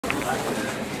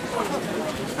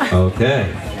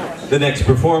Okay. The next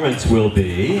performance will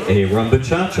be a Rumba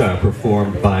Cha-Cha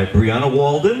performed by Brianna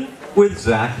Walden with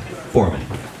Zach Foreman.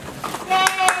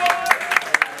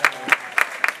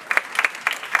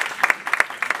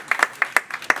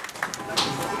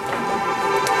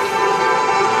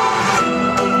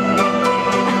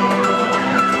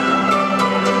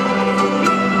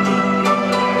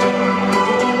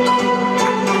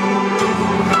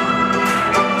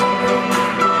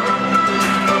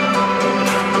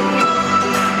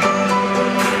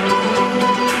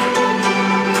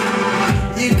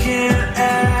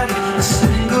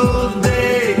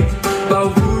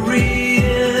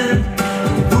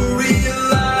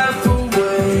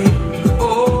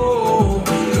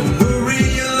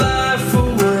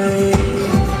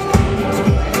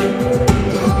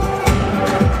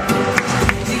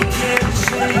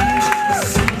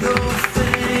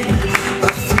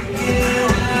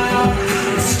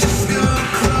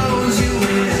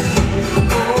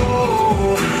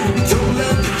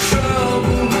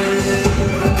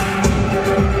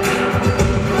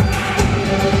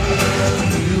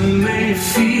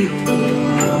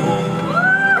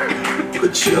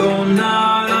 But you're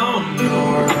not on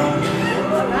your own.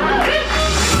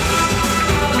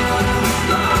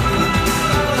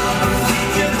 We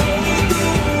can hold the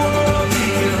world, we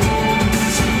can hold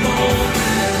this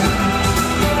moment.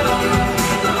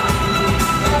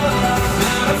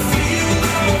 Now to feel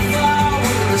the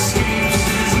flower escapes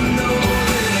is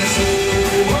notice.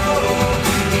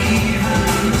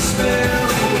 Even the spell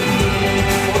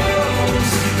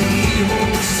holds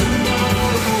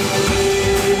tomorrow.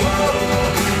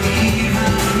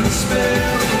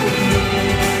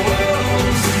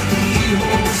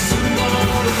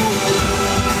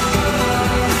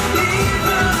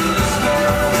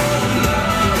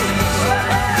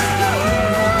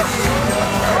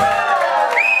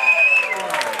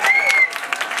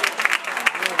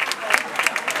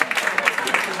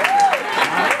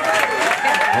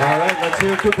 All right, let's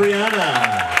hear it for Brianna.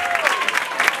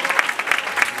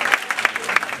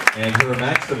 And her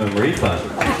maximum refund.